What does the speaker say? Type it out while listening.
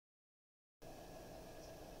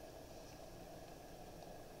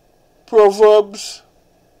Proverbs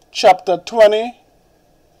chapter 20,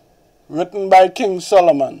 written by King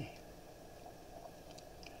Solomon.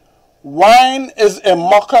 Wine is a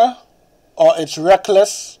mocker, or it's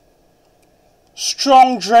reckless.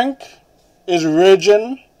 Strong drink is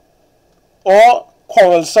raging, or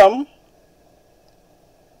quarrelsome.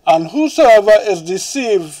 And whosoever is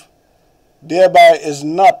deceived thereby is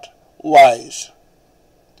not wise.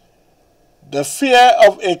 The fear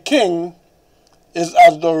of a king is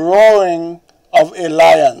as the roaring of a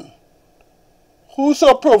lion.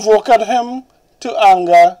 Whoso provoketh him to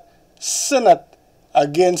anger sinneth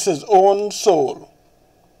against his own soul.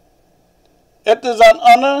 It is an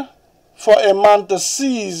honor for a man to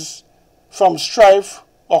cease from strife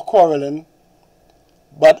or quarreling,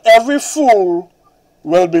 but every fool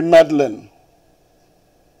will be meddling.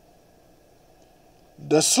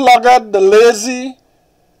 The sluggard, the lazy,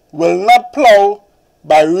 will not plow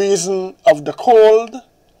by reason of the cold.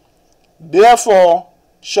 Therefore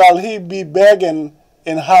shall he be begging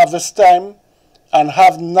in harvest time and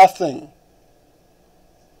have nothing.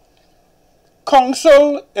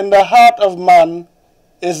 Counsel in the heart of man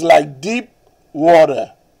is like deep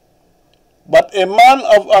water, but a man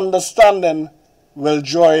of understanding will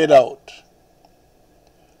draw it out.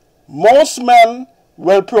 Most men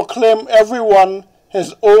will proclaim everyone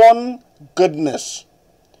his own goodness,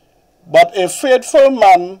 but a faithful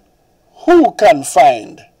man who can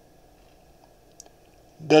find?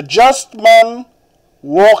 The just man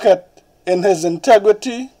walketh in his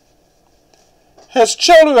integrity. His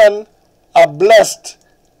children are blessed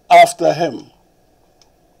after him.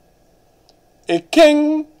 A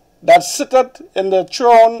king that sitteth in the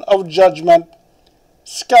throne of judgment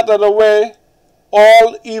scattereth away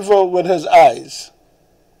all evil with his eyes.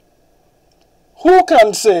 Who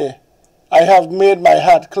can say, I have made my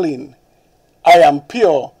heart clean, I am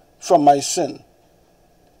pure from my sin?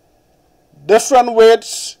 Different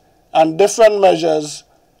weights and different measures,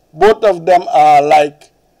 both of them are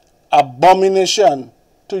like abomination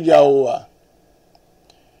to Yahweh.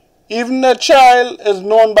 Even a child is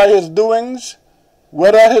known by his doings,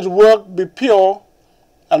 whether his work be pure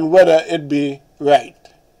and whether it be right.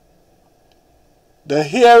 The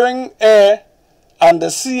hearing ear and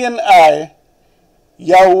the seeing eye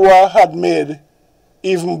Yahweh had made,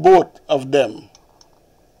 even both of them.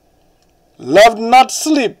 Love not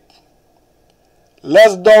sleep,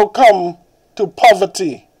 lest thou come to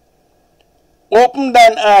poverty. Open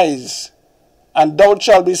thine eyes, and thou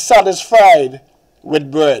shalt be satisfied with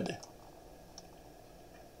bread.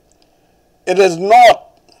 It is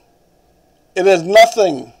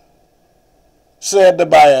nothing, said the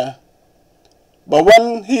buyer, but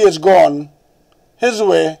when he is gone his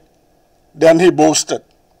way, then he boasted.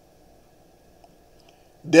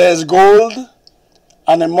 There is gold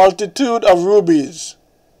and a multitude of rubies,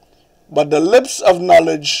 but the lips of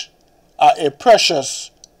knowledge are a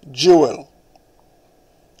precious jewel.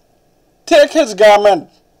 Take his garment,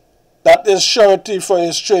 that is surety for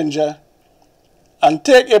a stranger, and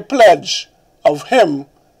take a pledge of him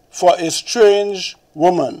for a strange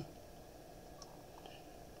woman.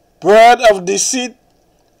 Bread of deceit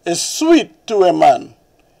is sweet to a man,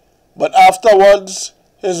 but afterwards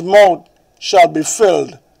his mouth shall be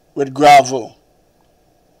filled with gravel.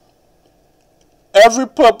 Every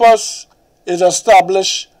purpose is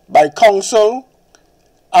established by counsel,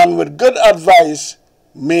 and with good advice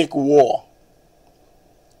make war.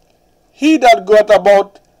 He that goeth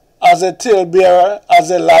about as a talebearer, as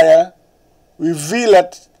a liar,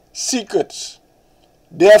 revealeth secrets.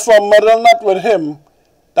 Therefore meddle not with him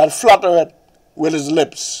that flattereth with his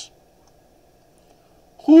lips.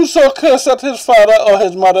 Whoso curseth his father or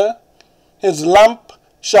his mother, his lamp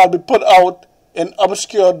shall be put out in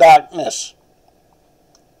obscure darkness.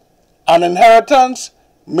 An inheritance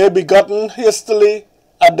may be gotten hastily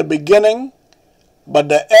at the beginning, but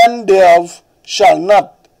the end thereof shall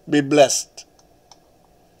not be blessed.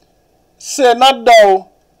 Say not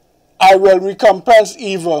thou, I will recompense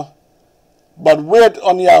evil, but wait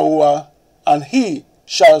on Yahweh, and he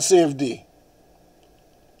shall save thee.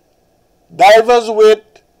 Divers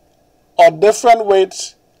weight or different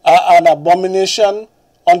weights are an abomination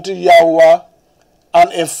unto Yahweh,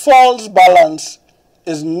 and a false balance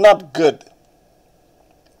is not good.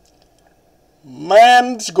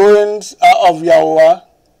 Man's goings are of Yahweh.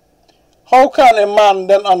 How can a man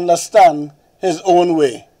then understand his own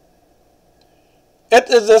way? It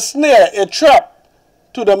is a snare, a trap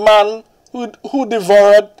to the man who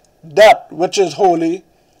devoureth that which is holy,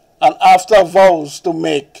 and after vows to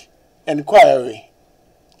make inquiry.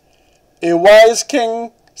 A wise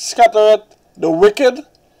king scattereth the wicked,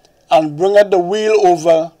 and bringeth the wheel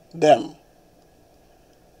over them.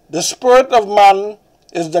 The spirit of man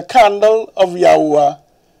is the candle of Yahweh,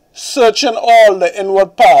 searching all the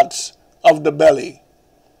inward parts of the belly.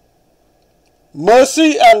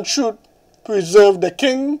 Mercy and truth preserve the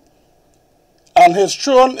king, and his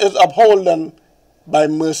throne is upholden by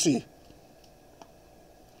mercy.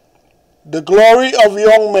 The glory of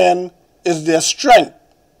young men is their strength,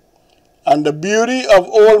 and the beauty of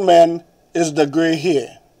old men is the gray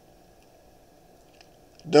hair.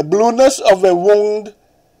 The blueness of a wound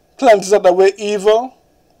cleanseth away evil,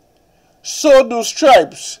 so do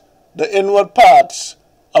stripes the inward parts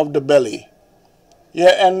of the belly.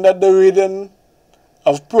 Here ended the reading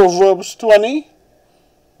of Proverbs 20,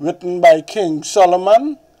 written by King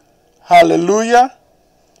Solomon. Hallelujah,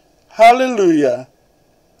 hallelujah,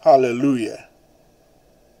 hallelujah.